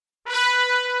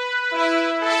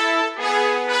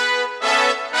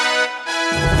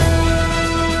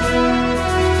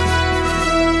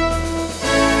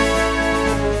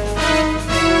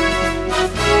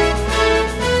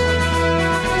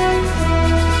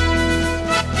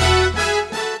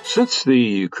Since the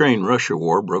Ukraine-Russia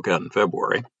war broke out in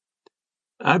February,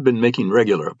 I've been making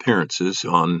regular appearances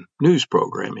on news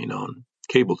programming on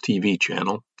cable TV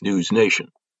channel News Nation.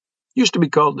 Used to be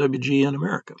called WGN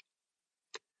America.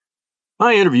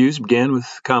 My interviews began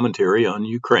with commentary on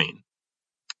Ukraine,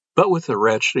 but with the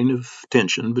ratcheting of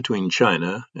tension between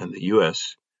China and the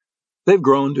U.S., they've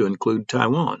grown to include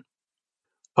Taiwan.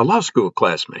 A law school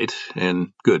classmate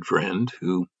and good friend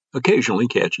who occasionally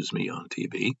catches me on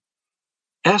TV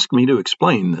asked me to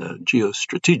explain the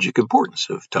geostrategic importance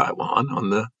of Taiwan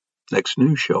on the next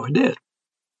news show I did.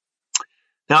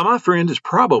 Now, my friend is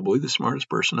probably the smartest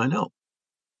person I know.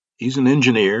 He's an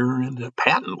engineer and a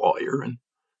patent lawyer and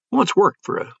once worked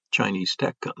for a Chinese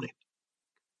tech company.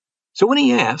 So when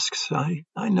he asks, I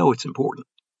know it's important.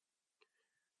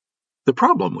 The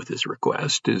problem with his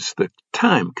request is the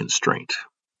time constraint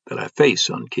that I face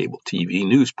on cable TV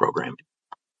news programming.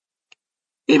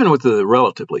 Even with the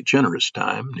relatively generous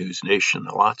time News Nation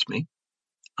allots me,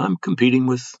 I'm competing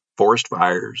with forest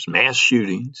fires, mass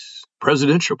shootings,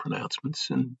 presidential pronouncements,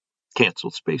 and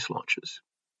canceled space launches.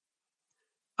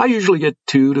 I usually get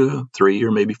 2 to 3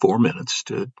 or maybe 4 minutes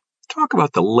to talk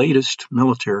about the latest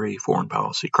military foreign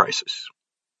policy crisis.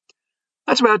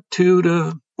 That's about 200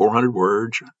 to 400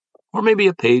 words, or maybe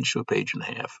a page to a page and a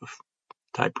half of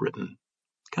typewritten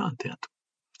content.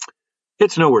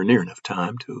 It's nowhere near enough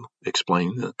time to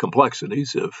explain the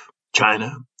complexities of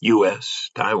China,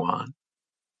 U.S., Taiwan.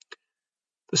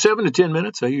 The 7 to 10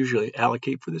 minutes I usually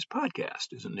allocate for this podcast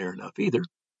isn't near enough either,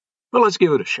 but let's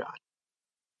give it a shot.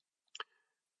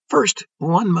 First,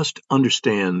 one must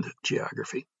understand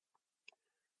geography.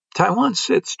 Taiwan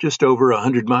sits just over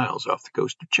 100 miles off the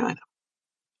coast of China,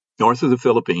 north of the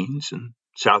Philippines and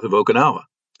south of Okinawa,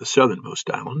 the southernmost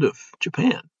island of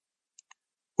Japan,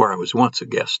 where I was once a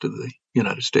guest of the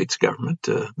United States government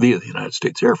via the United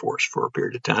States Air Force for a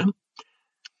period of time.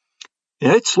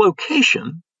 And its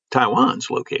location,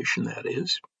 Taiwan's location that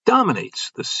is,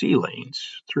 dominates the sea lanes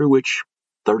through which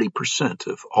 30%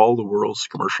 of all the world's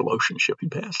commercial ocean shipping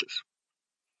passes.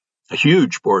 A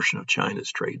huge portion of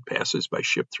China's trade passes by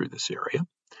ship through this area,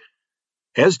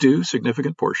 as do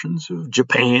significant portions of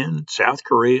Japan, South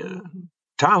Korea, and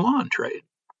Taiwan trade.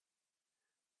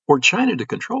 Were China to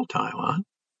control Taiwan,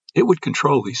 it would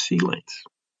control these sea lanes.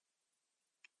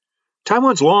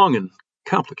 Taiwan's long and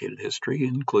complicated history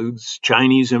includes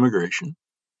Chinese immigration,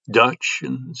 Dutch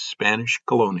and Spanish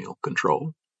colonial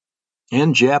control,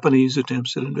 and Japanese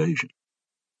attempts at invasion.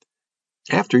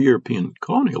 After European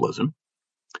colonialism,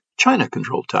 China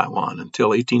controlled Taiwan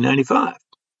until 1895.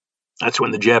 That's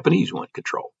when the Japanese won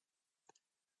control.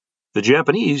 The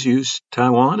Japanese used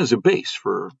Taiwan as a base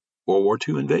for World War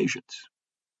II invasions.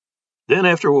 Then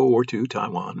after World War II,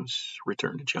 Taiwan was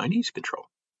returned to Chinese control.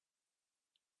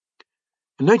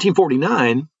 In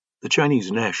 1949, the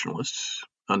Chinese nationalists,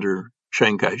 under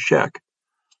Chiang Kai-shek,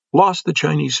 lost the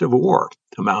Chinese Civil War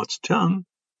to Mao Zedong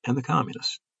and the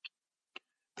communists.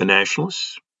 The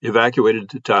nationalists evacuated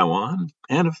to Taiwan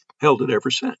and have held it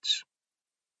ever since.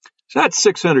 So that's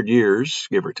 600 years,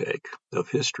 give or take, of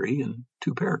history in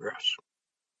 2 paragraphs.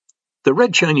 The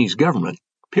Red Chinese government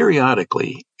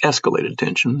periodically escalated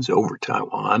tensions over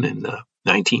Taiwan in the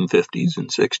 1950s and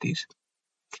 60s.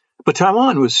 But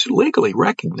Taiwan was legally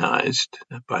recognized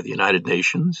by the United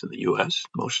Nations and the U.S.,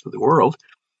 most of the world,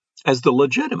 as the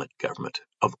legitimate government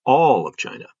of all of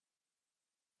China,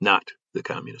 not the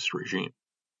communist regime.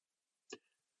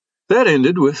 That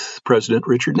ended with President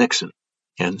Richard Nixon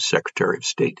and Secretary of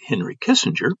State Henry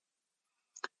Kissinger,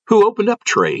 who opened up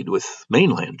trade with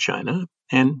mainland China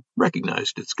and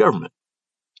recognized its government,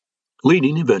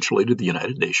 leading eventually to the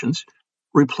United Nations,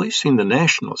 replacing the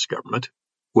nationalist government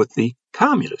with the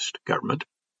communist government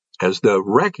as the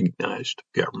recognized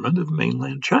government of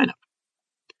mainland China.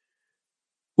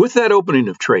 With that opening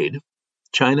of trade,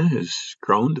 China has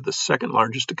grown to the second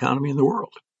largest economy in the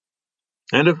world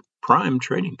and a prime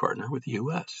trading partner with the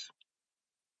U.S.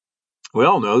 We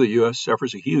all know the U.S.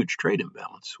 suffers a huge trade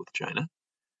imbalance with China.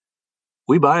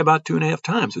 We buy about 2.5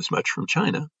 times as much from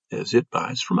China as it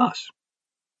buys from us.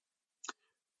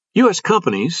 U.S.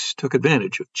 companies took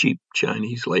advantage of cheap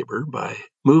Chinese labor by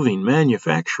moving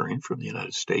manufacturing from the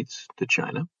United States to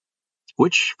China,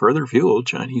 which further fueled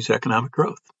Chinese economic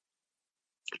growth.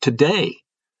 Today,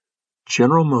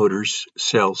 General Motors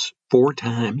sells 4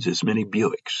 times as many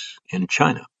Buicks in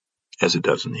China as it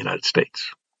does in the United States.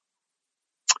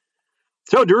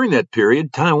 So during that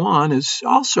period, Taiwan has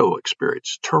also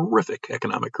experienced terrific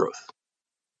economic growth.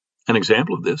 An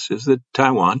example of this is that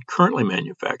Taiwan currently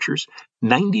manufactures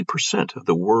 90% of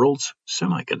the world's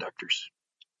semiconductors,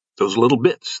 those little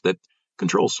bits that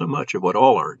control so much of what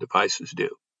all our devices do.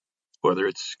 whether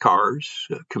it's cars,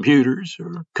 computers,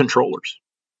 or controllers.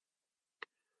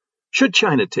 Should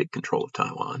China take control of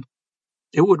Taiwan,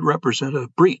 it would represent a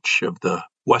breach of the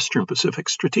Western Pacific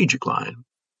Strategic Line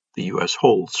the U.S.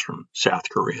 holds from South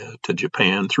Korea to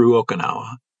Japan through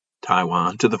Okinawa,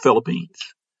 Taiwan to the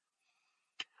Philippines.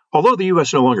 Although the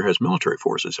U.S. no longer has military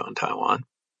forces on Taiwan,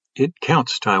 it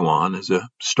counts Taiwan as a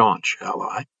staunch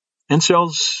ally and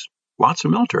sells lots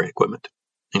of military equipment,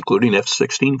 including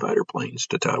F-16 fighter planes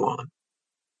to Taiwan.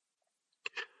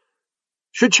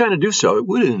 Should China do so, it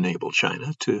would enable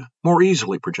China to more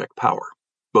easily project power,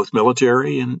 both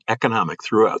military and economic,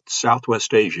 throughout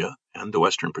Southwest Asia and the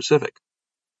Western Pacific.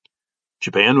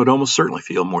 Japan would almost certainly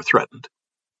feel more threatened,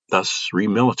 thus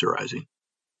remilitarizing.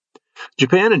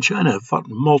 Japan and China have fought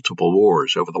multiple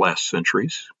wars over the last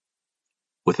centuries.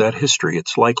 With that history,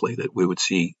 it's likely that we would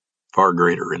see far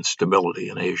greater instability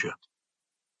in Asia.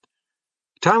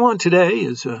 Taiwan today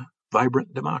is a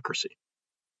vibrant democracy.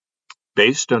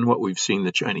 Based on what we've seen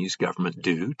the Chinese government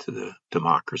do to the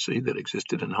democracy that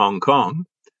existed in Hong Kong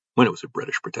when it was a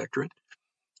British protectorate,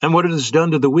 and what it has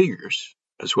done to the Uyghurs,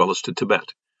 as well as to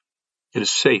Tibet, it is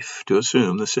safe to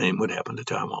assume the same would happen to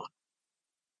Taiwan.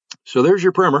 So there's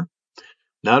your primer,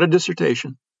 not a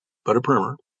dissertation, but a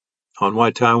primer on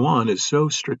why Taiwan is so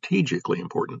strategically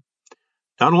important,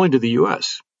 not only to the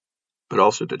U.S., but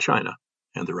also to China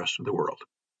and the rest of the world.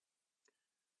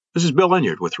 This is Bill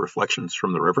Enyart with Reflections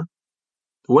from the River.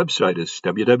 The website is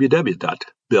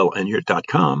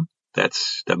www.billenyart.com.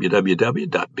 That's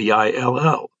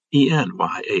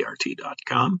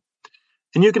www.billenyart.com.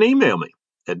 And you can email me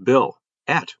at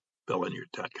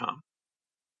bill@billenyart.com.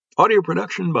 Audio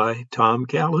production by Tom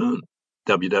Calhoun,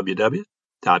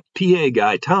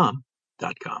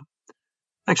 www.paguytom.com.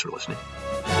 Thanks for listening.